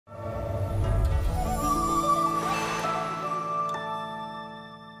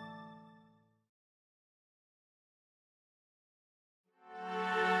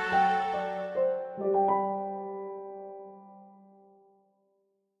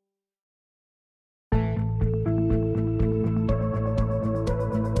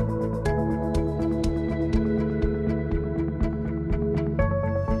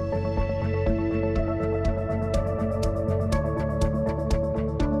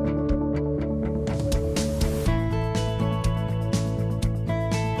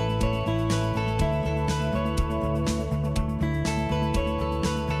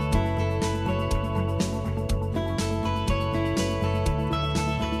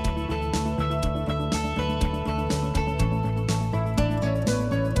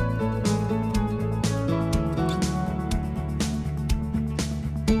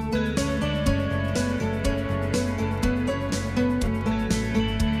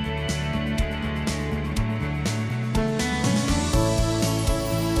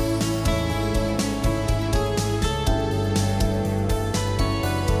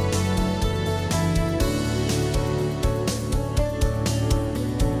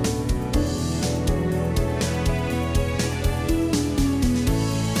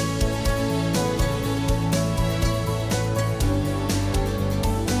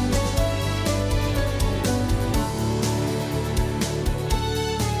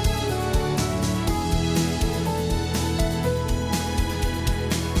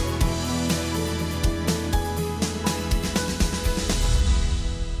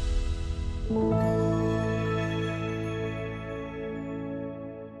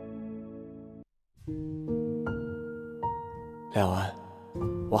梁安，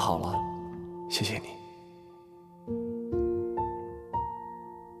我好了，谢谢你。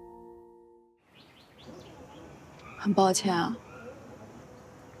很抱歉啊，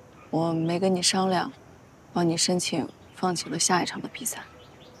我没跟你商量，帮你申请放弃了下一场的比赛。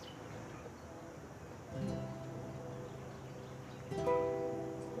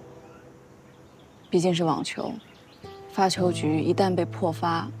毕竟是网球，发球局一旦被破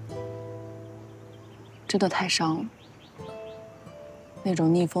发，真的太伤了。那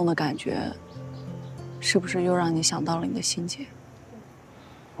种逆风的感觉，是不是又让你想到了你的心结？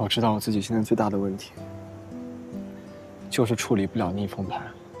我知道我自己现在最大的问题，就是处理不了逆风盘。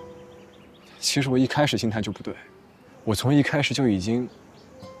其实我一开始心态就不对，我从一开始就已经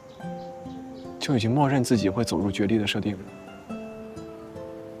默认自己会走入绝地的设定了。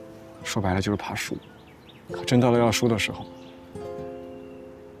说白了就是怕输，可真到了要输的时候，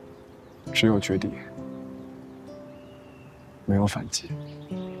只有绝地，没有反击。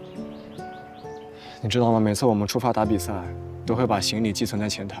你知道吗？每次我们出发打比赛，都会把行李寄存在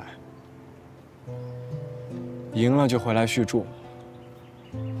前台，赢了就回来续住，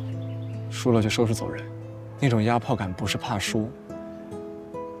输了就收拾走人。那种压迫感不是怕输，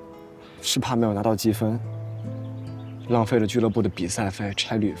是怕没有拿到积分，浪费了俱乐部的比赛费、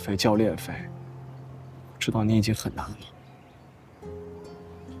差旅费、教练费。我知道你已经很难了，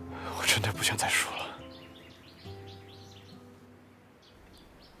我真的不想再输了。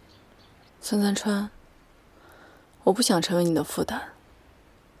孙三川，我不想成为你的负担。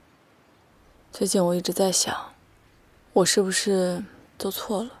最近我一直在想，我是不是做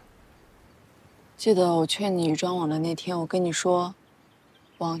错了？记得我劝你转网的那天，我跟你说，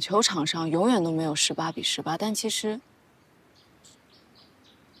网球场上永远都没有18比18，但其实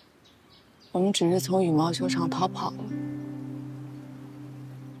我们只是从羽毛球场逃跑了，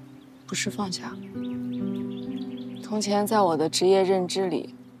不是放下。从前在我的职业认知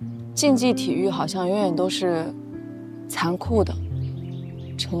里，竞技体育好像永远都是残酷的、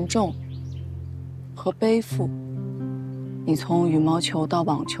沉重和背负。你从羽毛球到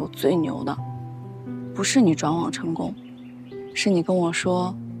网球最牛的，不是你转网成功，是你跟我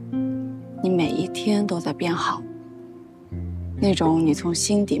说，你每一天都在变好。那种你从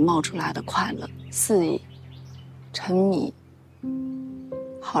心底冒出来的快乐、肆意、沉迷，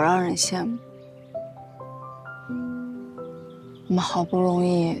好让人羡慕。我们好不容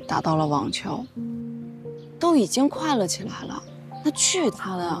易打到了网球，都已经快乐起来了，那去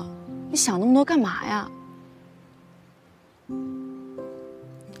他的！你想那么多干嘛呀？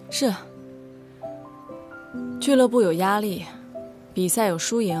是，俱乐部有压力，比赛有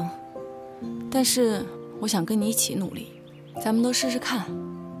输赢，但是我想跟你一起努力，咱们都试试看，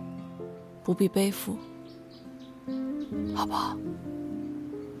不必背负，好不好？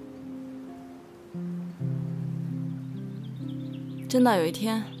真到有一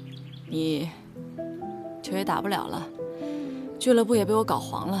天，你球也打不了了，俱乐部也被我搞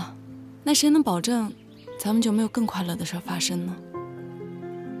黄了，那谁能保证咱们就没有更快乐的事发生呢？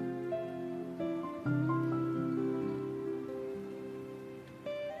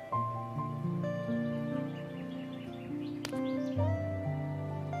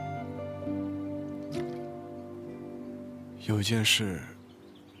有一件事，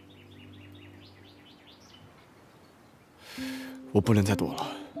我不能再躲了。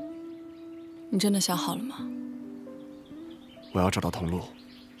你真的想好了吗？我要找到同路。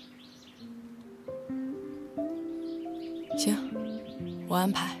行，我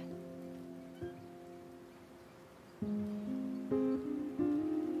安排。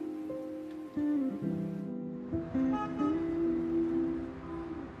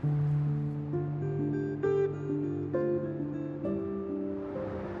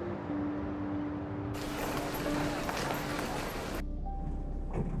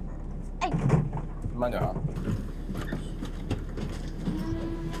慢点啊！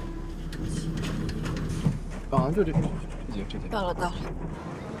啊，就这节。到了。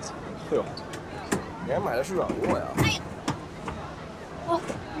哎呦，你还买的是软卧呀？哎呀，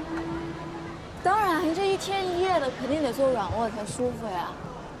当然，这一天一夜的肯定得坐软卧才舒服呀。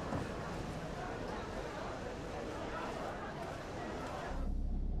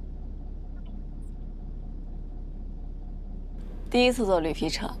第一次坐绿皮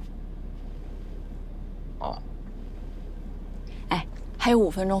车。啊。哎，还有5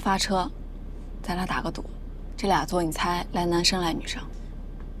分钟发车，咱俩打个赌，这俩座你猜来男生来女生？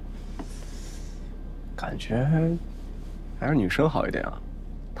感觉还是女生好一点啊，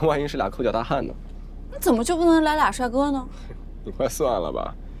那万一是俩抠脚大汉呢？那怎么就不能来俩帅哥呢？你快算了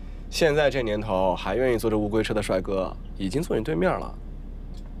吧，现在这年头还愿意坐着乌龟车的帅哥，已经坐你对面了。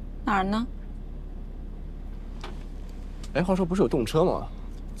哪儿呢？哎，话说不是有动车吗？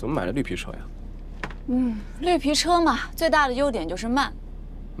怎么买了绿皮车呀？绿皮车嘛，最大的优点就是慢。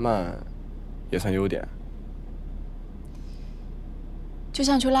慢，也算优点。就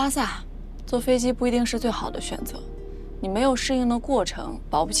像去拉萨，坐飞机不一定是最好的选择，你没有适应的过程，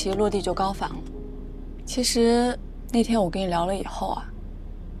保不齐落地就高反了。其实那天我跟你聊了以后啊，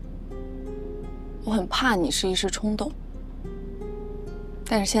我很怕你是一时冲动。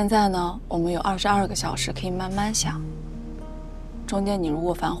但是现在呢，我们有22个小时可以慢慢想。中间你如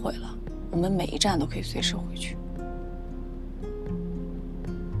果反悔了，我们每一站都可以随时回去。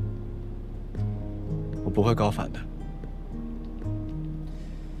我不会高反的。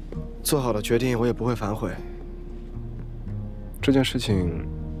做好了决定，我也不会反悔。这件事情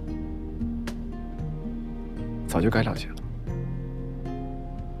早就该了结了。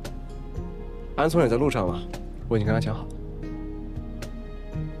安松也在路上了，我已经跟他讲好了。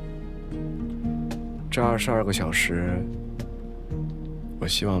这22个小时，我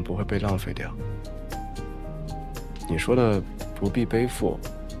希望不会被浪费掉。你说的不必背负，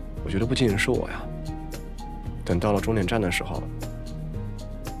我觉得不仅仅是我呀。等到了终点站的时候，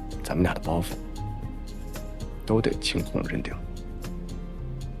咱们俩的包袱都得清空认定。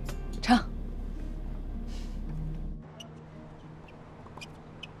成。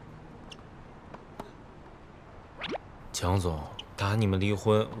蒋总，打你们离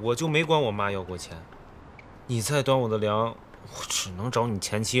婚，我就没管我妈要过钱。你再端我的粮，我只能找你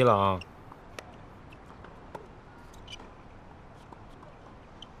前妻了啊！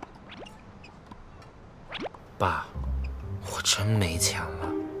爸，我真没钱了。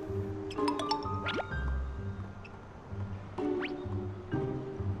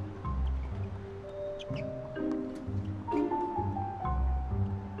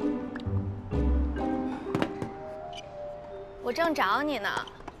我正找你呢。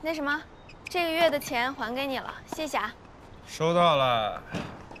那什么，这个月的钱还给你了，谢谢啊。收到了，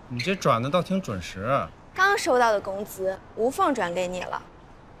你这转的倒挺准时。刚收到的工资无缝转给你了。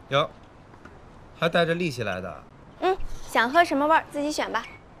哟，还带着利息来的。想喝什么味儿自己选吧。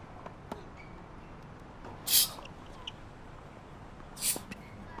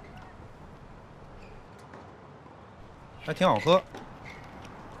还挺好喝。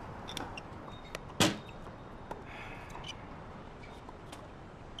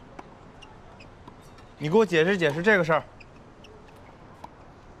你给我解释解释这个事儿。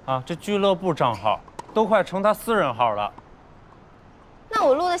啊，这俱乐部账号都快成他私人号了。那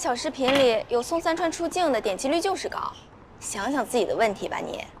我录的小视频里有宋三川出镜的，点击率就是高。想想自己的问题吧，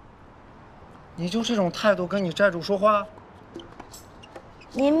你。你就这种态度跟你债主说话？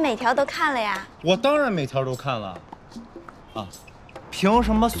您每条都看了呀？我当然每条都看了。啊，凭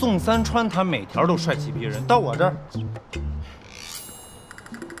什么宋三川他每条都帅气逼人，到我这儿，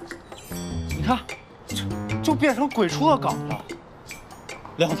你看，就变成鬼畜恶搞了。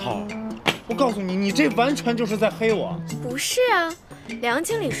梁涛，我告诉你，你这完全就是在黑我。不是啊，梁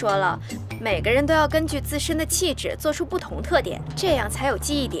经理说了，每个人都要根据自身的气质做出不同特点，这样才有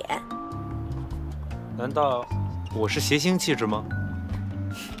记忆点。难道我是谐星气质吗？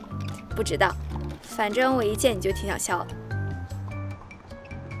不知道，反正我一见你就挺想笑的。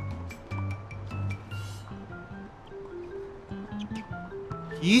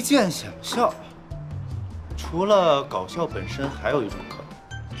一见想笑，除了搞笑本身，还有一种可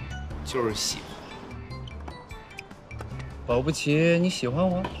能，就是喜欢。保不齐你喜欢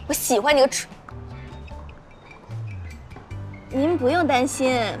我？我喜欢你个蠢！您不用担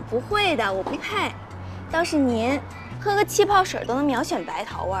心，不会的，我不配。倒是您，喝个气泡水都能秒选白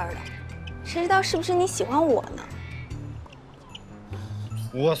桃味儿的，谁知道是不是你喜欢我呢？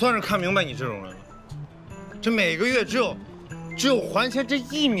我算是看明白你这种人了。这每个月只有还钱这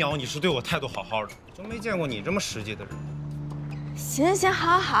1秒，你是对我态度好好的，就没见过你这么实际的人。行行，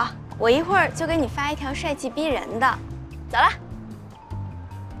好，好，好，我一会儿就给你发一条帅气逼人的。走了。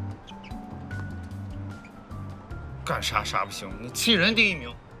干啥啥不行，你气人第1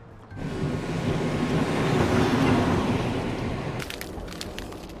名。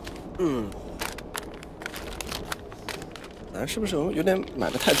咱是不是有点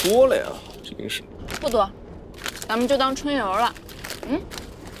买的太多了呀？这零食不多，咱们就当春游了。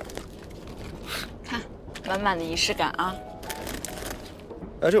看，满满的仪式感啊！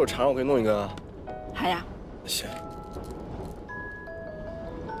哎，这有肠，我给你弄一个。好呀。行。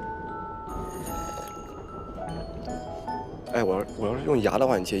哎，我要是用牙的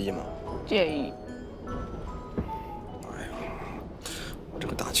话，你介意吗？介意。哎呀，我这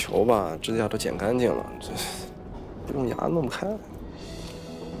个打球吧，指甲都剪干净了，这用牙弄不开。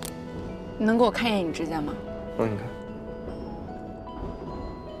你能给我看一眼你指甲吗？你看。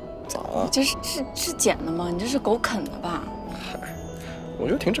啊！你这是剪的吗？你这是狗啃的吧？嗨，我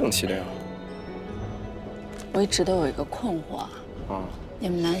觉得挺整齐的呀。我一直都有一个困惑啊，你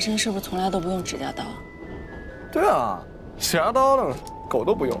们男生是不是从来都不用指甲刀？对啊，指甲刀呢，狗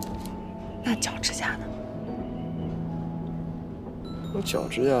都不用。那脚指甲呢？我脚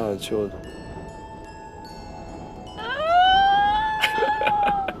指甲就……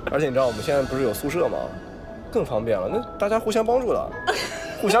而且你知道我们现在不是有宿舍吗？更方便了，那大家互相帮助的，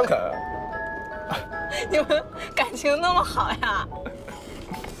互相啃。你们感情那么好呀？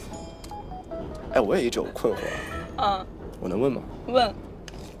哎，我也一直有困惑。嗯，我能问吗？问。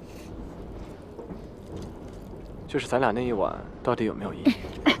就是咱俩那一晚到底有没有意义？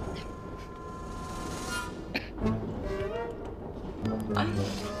哎，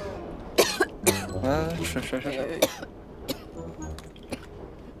吃。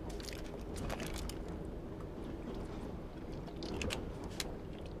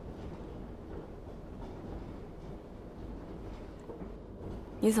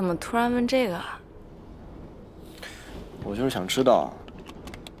你怎么突然问这个啊？我就是想知道，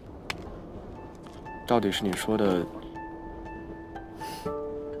到底是你说的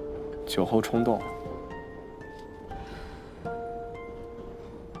酒后冲动，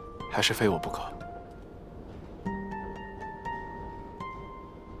还是非我不可？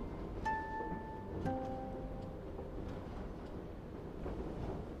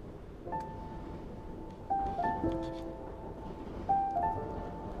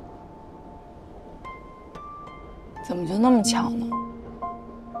怎么就那么巧呢？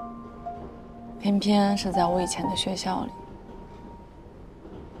偏偏是在我以前的学校里，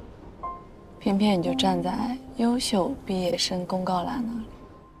偏偏你就站在优秀毕业生公告栏那里，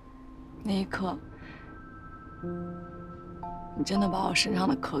那一刻，你真的把我身上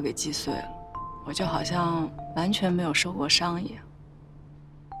的壳给击碎了，我就好像完全没有受过伤一样。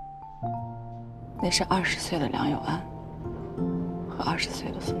那是20岁的梁友安和20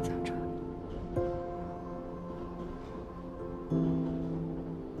岁的宋三川。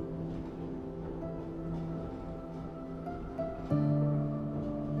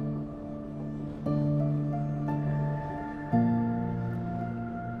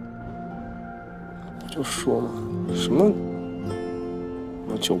就说嘛，什么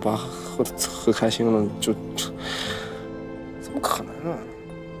我酒吧喝开心了，就怎么可能啊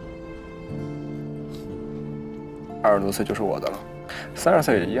？20多岁就是我的了，30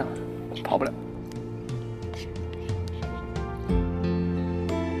岁也一样，跑不了。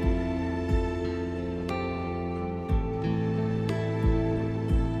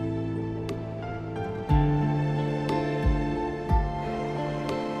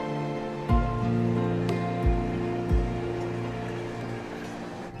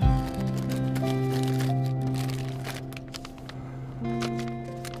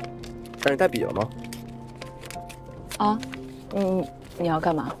让你带笔了吗？啊，你要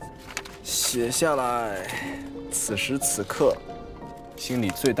干嘛？写下来，此时此刻心里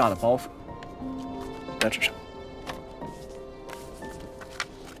最大的包袱，在纸上。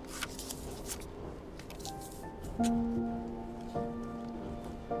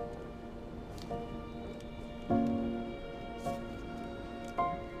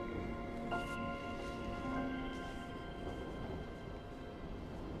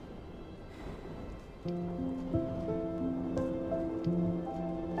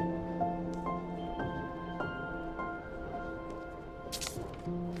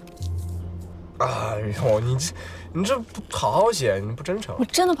哎呦，你这不好好写，你不真诚。我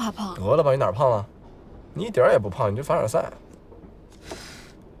真的怕胖。得了吧，你哪儿胖了？你一点儿也不胖，你就凡尔赛。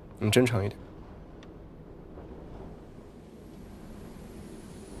你真诚一点。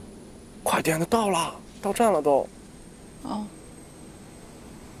快点的，到了，到站了都。哦。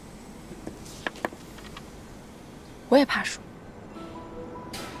我也怕输。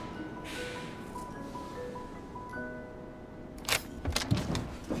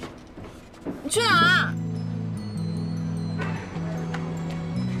你去哪儿？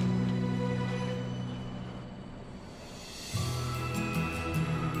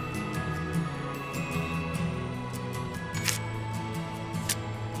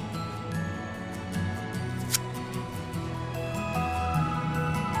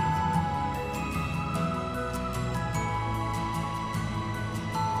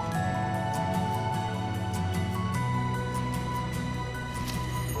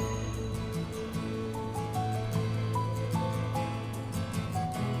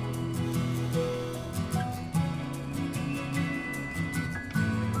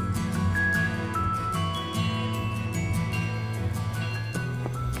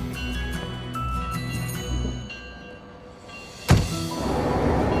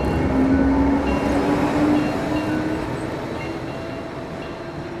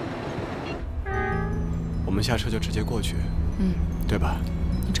们下车就直接过去，对吧？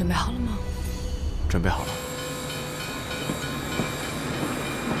你准备好了吗？准备好了。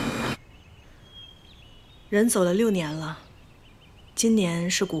人走了6年了，今年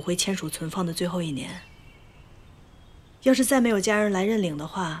是骨灰签署存放的最后1年。要是再没有家人来认领的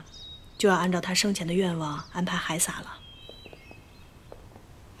话，就要按照他生前的愿望安排海撒了。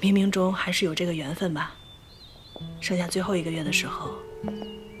冥冥中还是有这个缘分吧。剩下最后1个月的时候，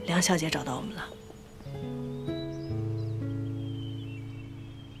梁小姐找到我们了。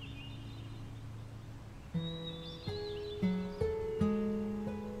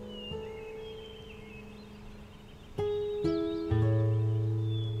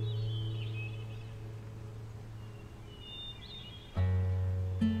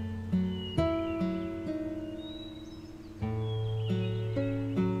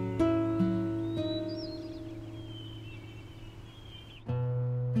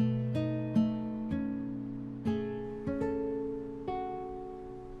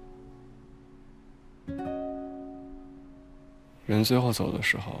人最后走的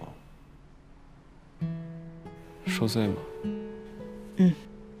时候，受罪吗？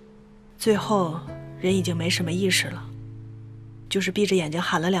最后人已经没什么意识了，就是闭着眼睛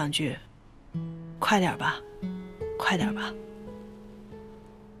喊了2句：“快点吧，快点吧。”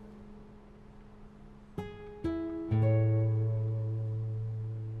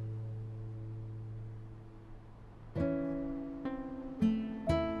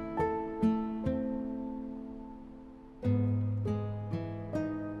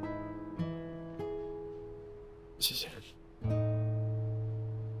谢谢，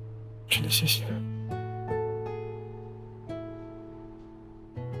真的谢谢。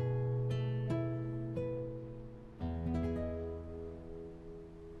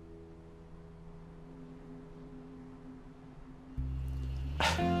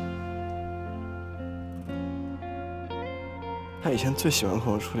他以前最喜欢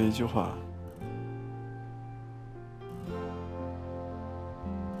跟我说的一句话，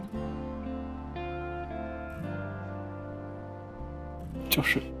就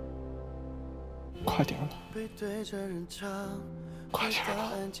是快点吧，快点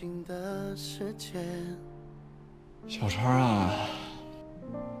吧，小川啊！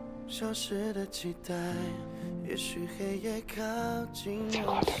尽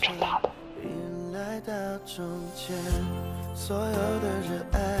快别长大了。所有的热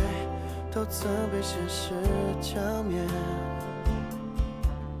爱都曾被现实浇灭，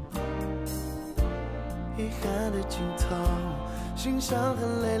遗憾的尽头，心伤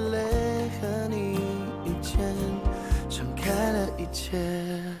痕累累，和你遇见，敞开了一切。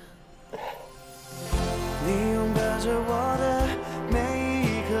你拥抱着我的每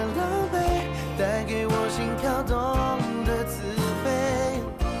一颗狼狈，带给我心跳动的自卑。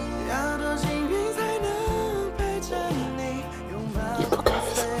要多幸运才能陪着你拥抱破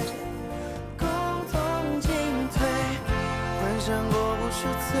碎，共同进退，幻想过无数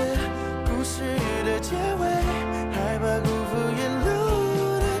次故事的结尾，害怕辜负沿路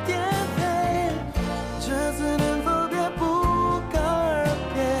的颠沛。这次能否别不告而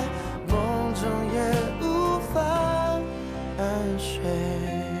别，梦中也无法安睡。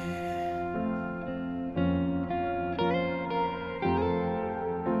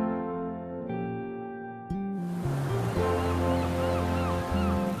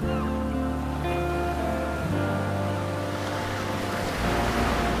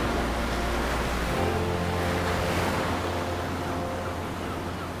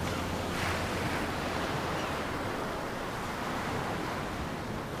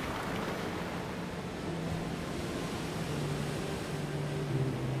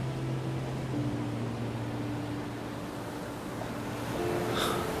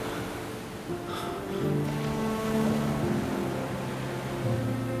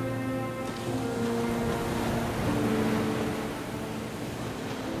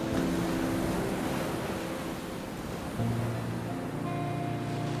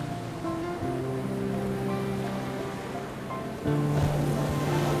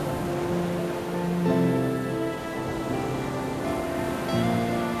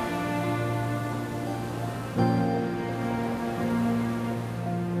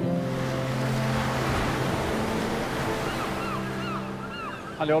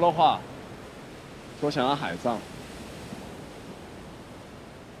他留了话，说想要海葬。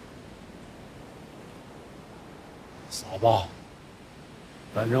撒吧，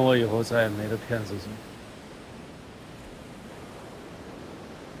反正我以后再也没得骗自己。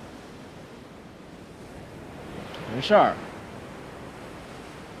没事儿，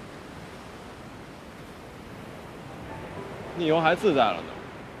你以后还自在了呢。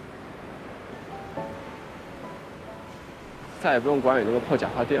再也不用管理那个破假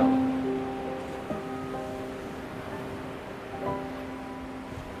发店了。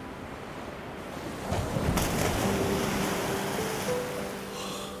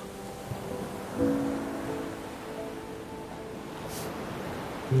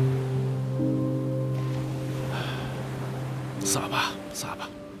撒吧，撒吧。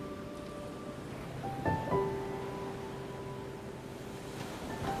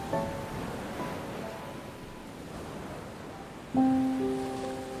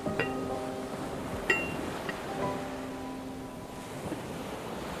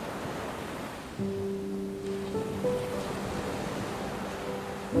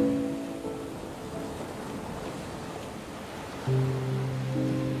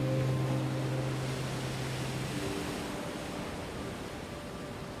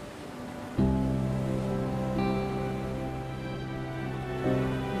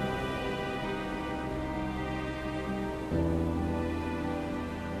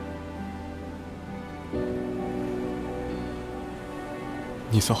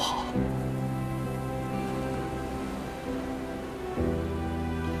你走好。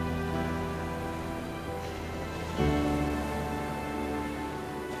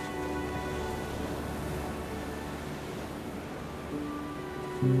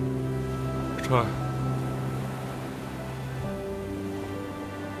川儿，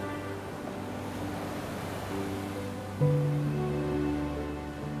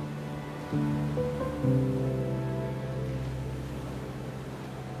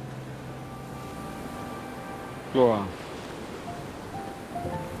洛啊，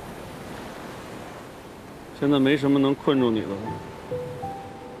现在没什么能困住你的了，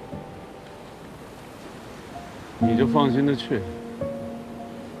你就放心的去。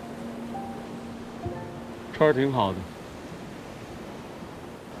川儿挺好的，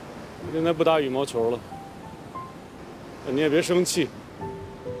现在不打羽毛球了，你也别生气，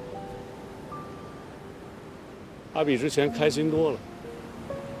他比之前开心多了，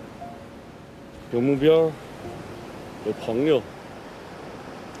有目标，有朋友，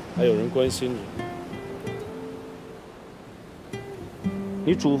还有人关心你。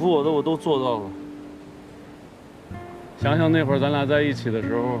你嘱咐我的我都做到了。想想那会儿咱俩在一起的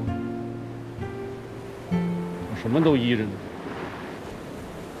时候，我什么都依着你。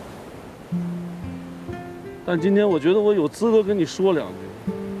但今天我觉得我有资格跟你说两句。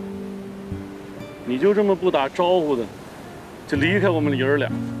你就这么不打招呼的，就离开我们爷儿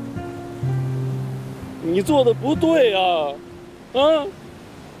俩，你做的不对啊！啊！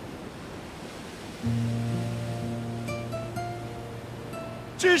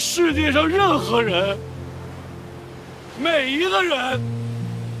这世界上任何人，每一个人，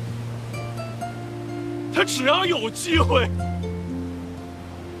他只要有机会，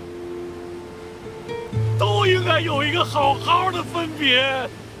都应该有一个好好的分别。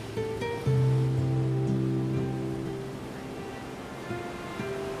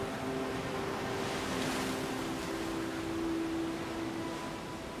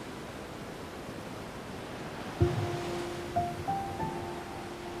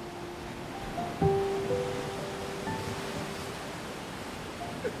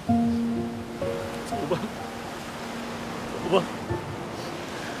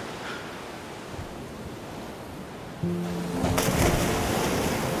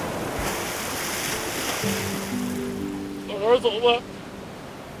走吧。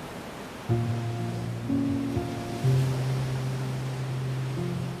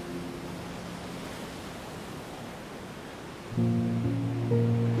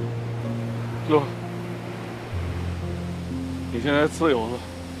哥，你现在自由了，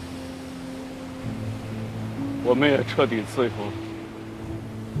我们也彻底自由了。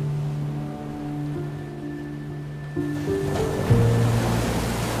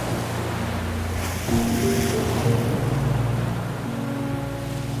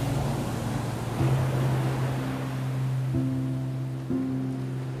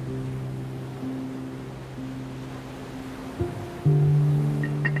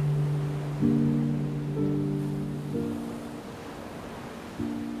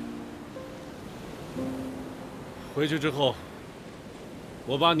回去之后，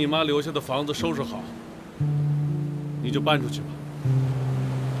我把你妈留下的房子收拾好，你就搬出去吧。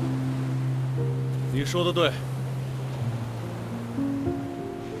你说的对，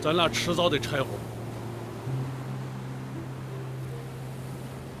咱俩迟早得拆伙。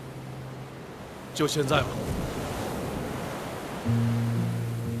就现在吧。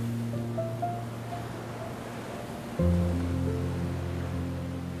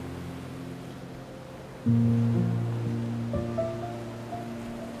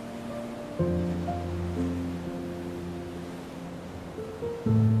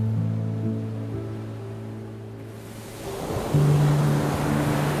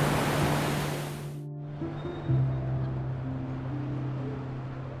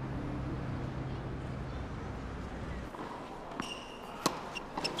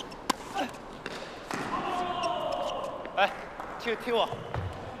听我。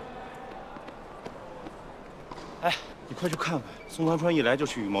哎，你快去看看，宋三川一来就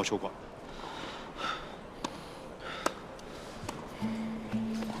去羽毛球馆。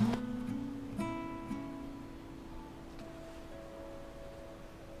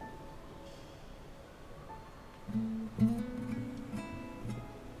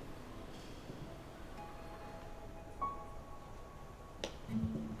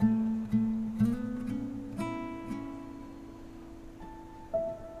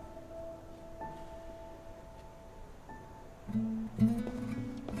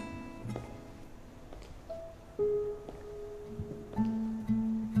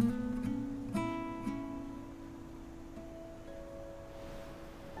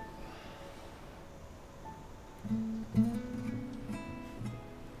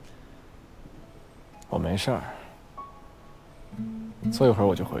 我没事儿，坐一会儿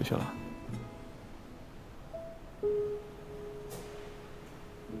我就回去了。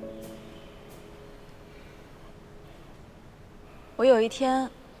我有一天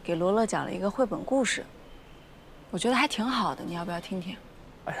给罗乐讲了一个绘本故事，我觉得还挺好的，你要不要听听？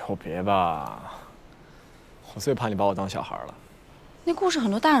哎呦，别吧，我最怕你把我当小孩了。那故事很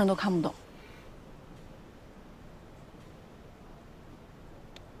多大人都看不懂。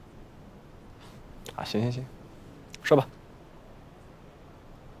 啊，行，说吧。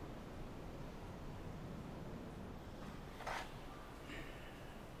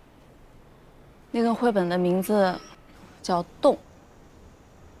那个绘本的名字叫《洞》，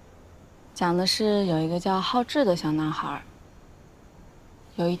讲的是有一个叫浩志的小男孩。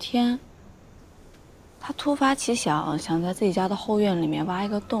有一天，他突发奇想，想在自己家的后院里面挖一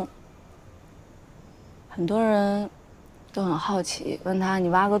个洞。很多人都很好奇，问他：“你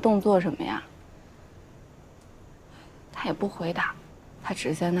挖个洞做什么呀？” 他也不回答，他只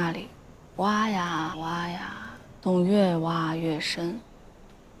是在那里挖呀挖呀，洞越挖越深。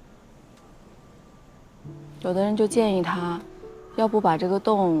有的人就建议他，要不把这个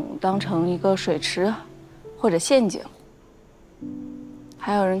洞当成一个水池或者陷阱。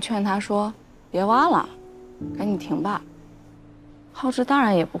还有人劝他说：“别挖了，赶紧停吧。”浩志当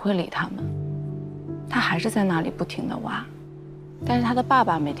然也不会理他们，他还是在那里不停地挖。但是他的爸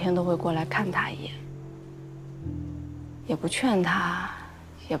爸每天都会过来看他一眼。 也不劝他，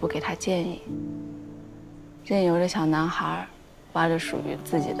也不给他建议，任由着小男孩挖着属于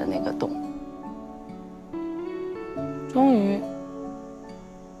自己的那个洞。终于，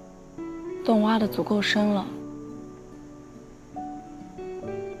洞挖得足够深了，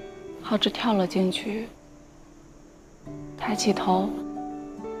浩志跳了进去，抬起头，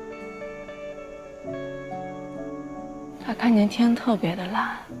他看见天特别的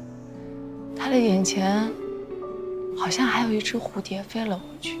蓝，他的眼前。 好像还有一只蝴蝶飞了过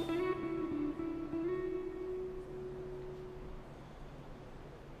去，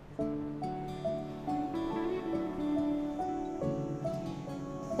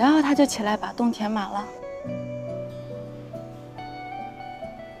然后他就起来把洞填满了。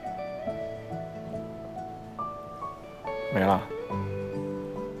没了。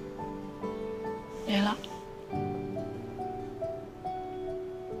没了。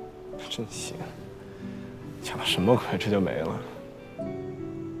真行。 讲的什么鬼？这就没了？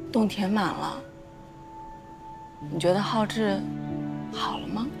洞填满了。你觉得浩志好了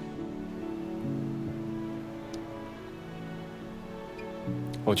吗？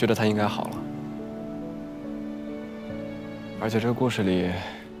我觉得他应该好了。而且这个故事里，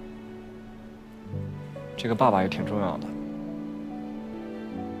这个爸爸也挺重要的。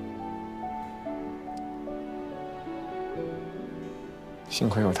幸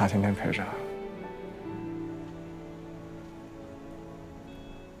亏有他天天陪着。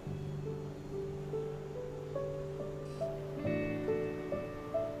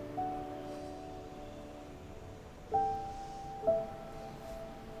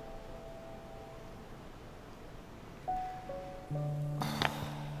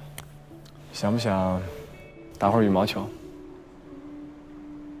 想不想打会儿羽毛球？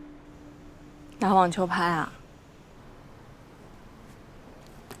打网球拍啊？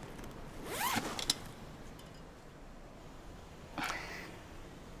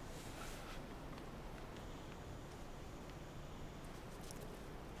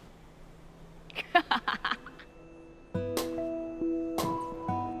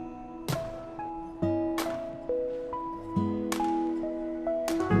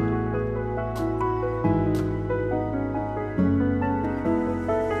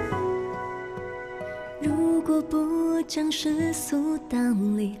将世俗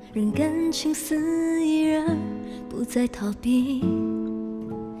当理，任感情肆意而不再逃避。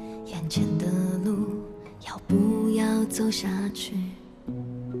眼前的路要不要走下去。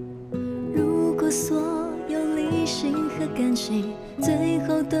如果所有理性和感情最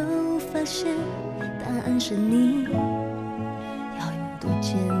后都发现答案是你，要有多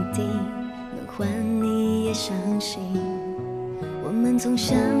坚定，能换你也相信。我们总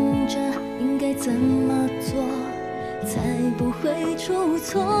想着应该怎么做才不会出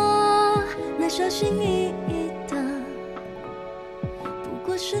错，那小心翼翼的不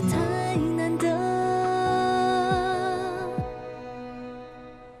过是太难得。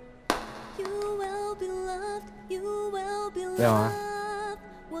亮啊，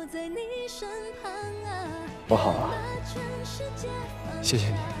我好啊，谢谢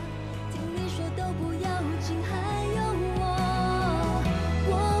你。听你说都不要紧，还有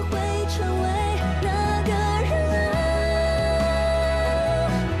我会成为那个人啊，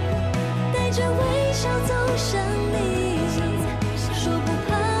带着微笑走向你，说不怕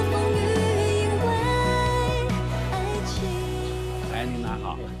风雨，因为爱情。哎，你拿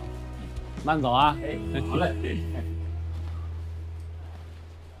好，慢走啊。好嘞。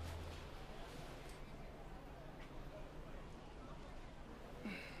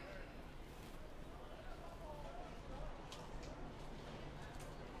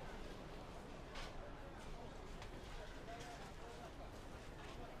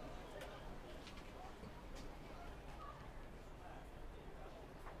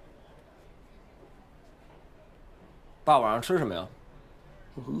爸，晚上吃什么呀？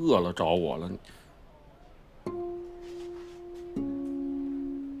饿了找我了。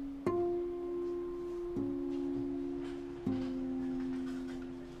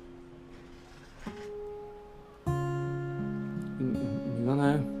你刚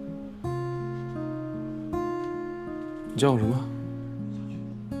才，你叫我什么？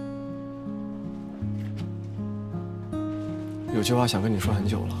有句话想跟你说很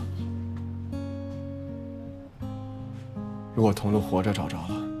久了。如果童路活着找着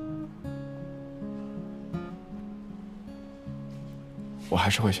了，我还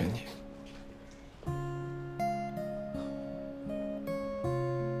是会选你。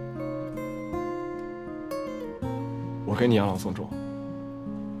我给你养老送终。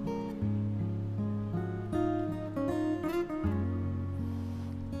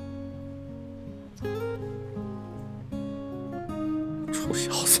臭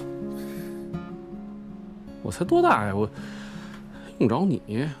小子！我才多大呀，我用着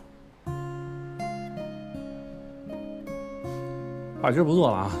你？爸今儿不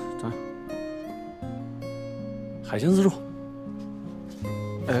做了啊，咱海鲜自助。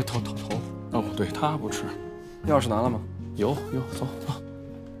哎，头，哦，对他不吃。钥匙拿了吗？有，走。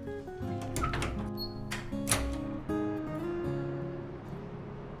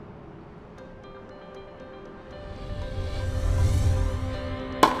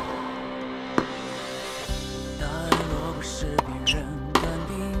答案若不是别人断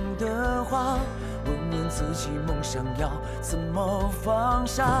定的话，问问自己梦想要怎么放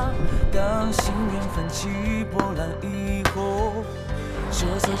下。当心缘泛起波澜以后，这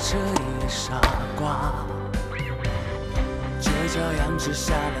座彻夜傻瓜。这骄阳之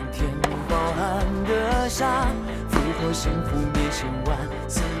下，蓝天饱含的沙，复活幸福灭千万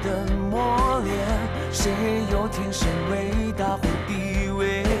次的磨练。谁又天生伟大或地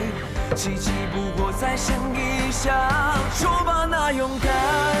位？奇迹不过再生一下。说吧，那勇敢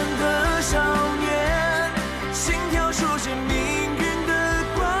的少年，心跳书写命运的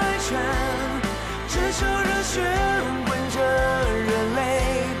怪圈，炙烧热血混着热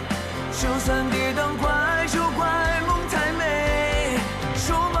泪，就算跌宕怪就怪梦太美。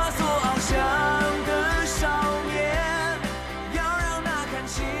说吧，所翱翔的少年，要让那看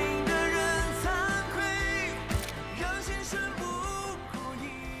清的人惭愧，让现实不顾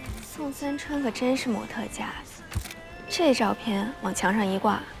一。宋三川可真是模特家，这照片往墙上一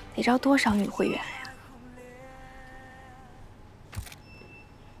挂，得招多少女会员呀？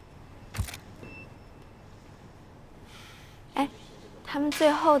哎，他们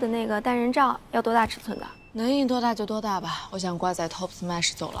最后的那个单人照要多大尺寸的？能印多大就多大吧。我想挂在 Tops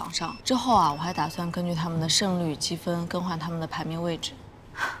Match 走廊上。之后啊，我还打算根据他们的胜率积分更换他们的排名位置。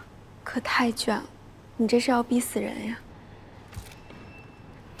可太卷了，你这是要逼死人呀！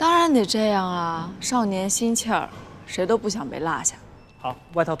当然得这样啊，少年心气儿，谁都不想被落下。好，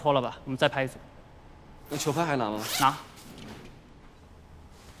外套脱了吧，我们再拍一组。那球拍还拿吗？拿。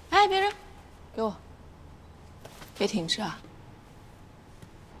哎，别扔，给我。别停滞啊。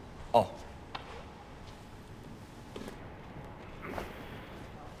哦。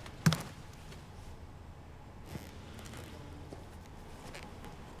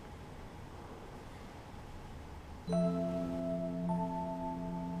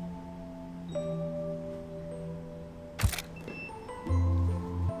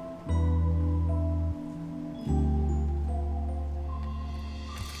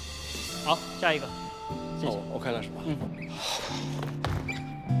好，下一个。谢谢。OK 了是吧？嗯。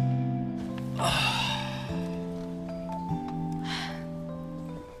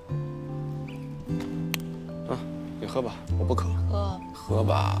你喝吧，我不渴。喝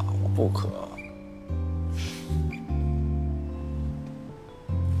吧，我不渴。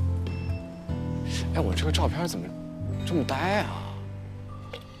哎，我这个照片怎么这么呆啊？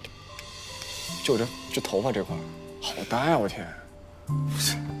就这头发这块，好呆啊！我天。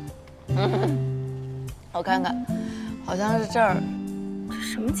我看看，好像是这儿。这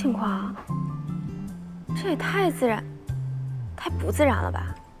什么情况啊？这也太自然，太不自然了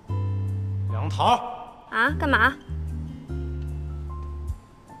吧？杨桃啊，干嘛？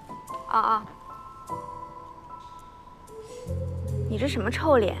啊！你这什么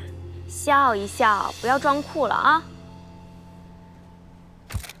臭脸？笑一笑，不要装酷了啊！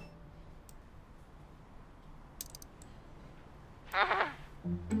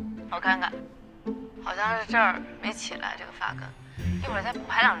我看看，好像是这儿没起来这个发根，一会儿再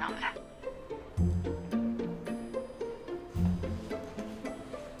拍2张呗。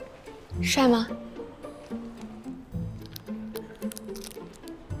帅吗？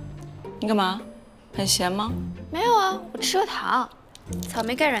你干嘛？很咸吗？没有啊，我吃了糖，草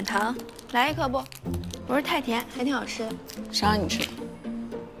莓盖软糖，来一颗不？不是太甜，还挺好吃的。谁让你吃的？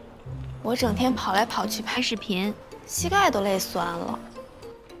我整天跑来跑去拍视频，膝盖都累酸了。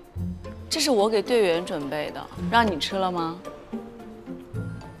这是我给队员准备的，让你吃了吗？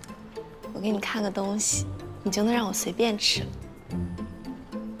我给你看个东西，你就能让我随便吃了。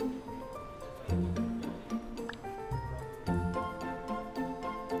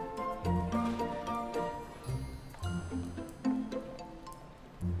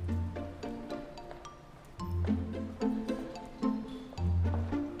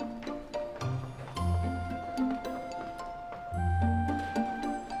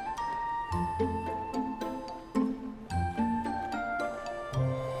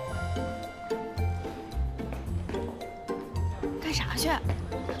干啥去？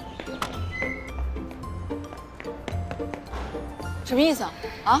什么意思啊？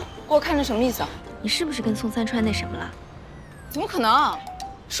啊，给我看着什么意思啊？你是不是跟宋三川那什么了？怎么可能？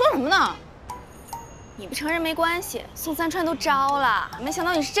说什么呢？你不承认没关系，宋三川都招了，没想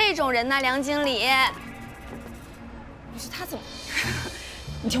到你是这种人呐，梁经理。不是他怎么？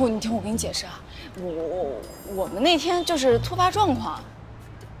你听我给你解释啊，我们那天就是突发状况，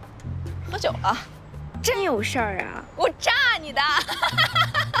喝酒了。真有事儿啊！我炸你的！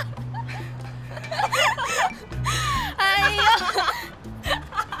哎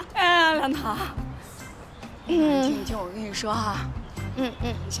呀，梁桃，你听我跟你说哈，你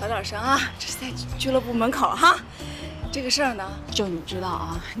小点声啊，这是在俱乐部门口哈。这个事儿呢，就你知道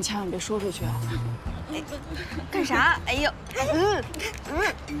啊，你千万别说出去啊。干啥？哎呦，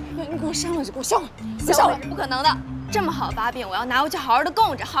你给我删了，就给我销毁，销毁是不可能的。这么好的把柄，我要拿回去好好的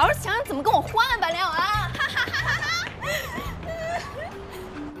供着，好好想想怎么跟我换吧，梁友安。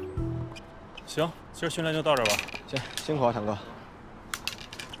行，今儿训练就到这儿吧。行，辛苦啊，强哥。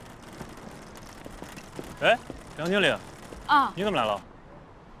哎，梁经理，啊，你怎么来了？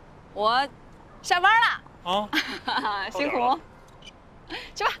我下班了。啊，辛苦，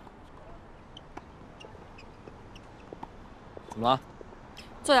去吧。怎么了？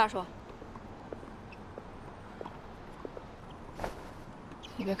坐下说。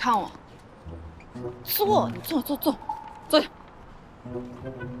你别看我，坐，你坐下。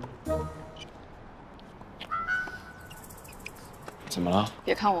怎么了？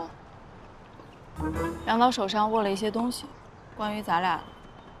别看我。梁导手上握了一些东西，关于咱俩的，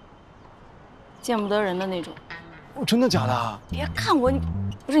见不得人的那种。哦，真的假的？别看我，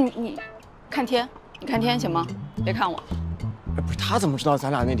不是你看天，你看天行吗？别看我。哎，不是他怎么知道咱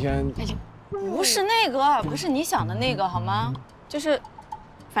俩那天？哎呀，不是那个，不是你想的那个好吗？就是。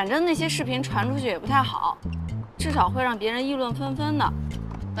反正那些视频传出去也不太好，至少会让别人议论纷纷的。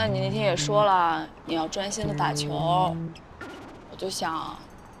那你那天也说了，你要专心的打球，我就想，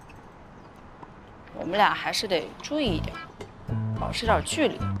我们俩还是得注意一点，保持点距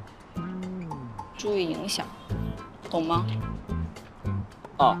离，注意影响，懂吗？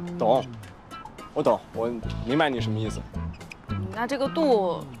啊，懂，我懂，我明白你什么意思。那这个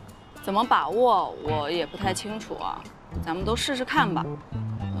度怎么把握，我也不太清楚啊，咱们都试试看吧。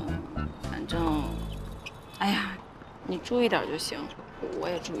反正，哎呀，你注意点就行，我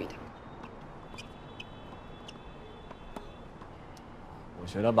也注意点。我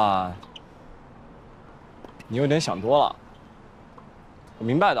觉得吧，你有点想多了。我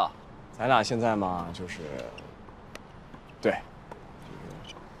明白的，咱俩现在嘛，对，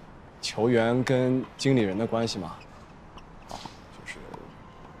球员跟经理人的关系嘛，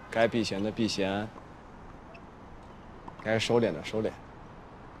该避嫌的避嫌，该收敛的收敛。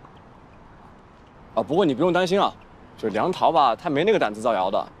啊，不过你不用担心啊，就梁桃吧，他没那个胆子造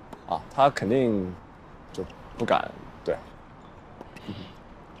谣的，啊，他肯定就不敢，对。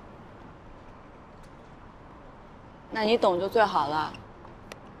那你懂就最好了。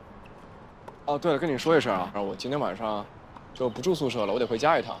哦，对了，跟你说一声啊，我今天晚上就不住宿舍了，我得回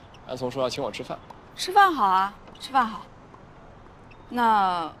家一趟。安松说要请我吃饭。吃饭好啊，吃饭好。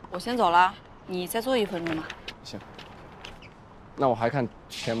那我先走了，你再坐1分钟吧。行。那我还看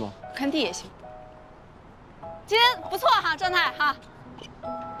天吗？看地也行。今天不错哈，状态哈。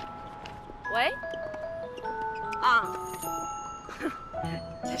喂。啊。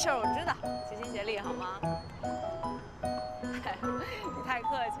这事儿我知道，齐心协力好吗？你太客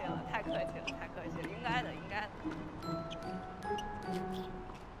气了，太客气了，太客气了，应该的，应该的。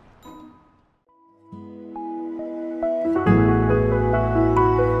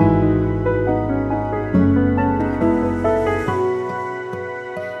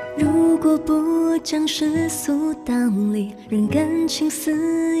如果不将世俗当理，让感情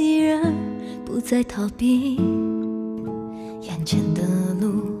肆意然不再逃避，眼前的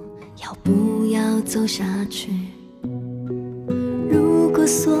路要不要走下去？如果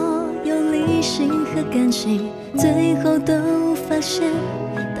所有理性和感性最后都发现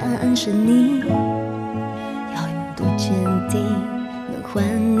答案是你，要用多坚定能换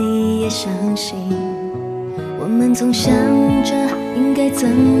你也相信。我们总想着应该怎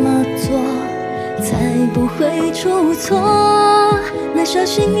么做才不会出错，那小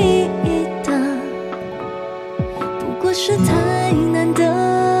心翼翼的不过是太难得。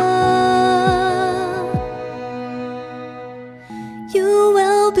You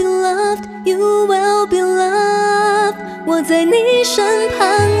will be loved, you will be loved， 我在你身旁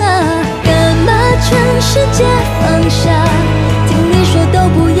啊，干嘛全世界放下，听你说都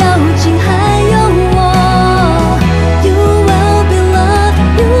不要紧，还有我。You will be loved,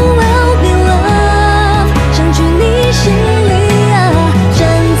 you will be loved， 想去你心里啊，站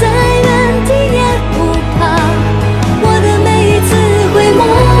在原地也不怕，我的每一次回眸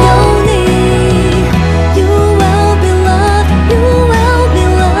有你。You will be loved, you will be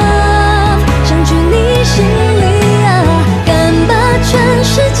loved， 想去你心里啊，敢把全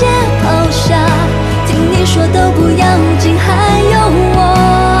世界抛下，听你说都不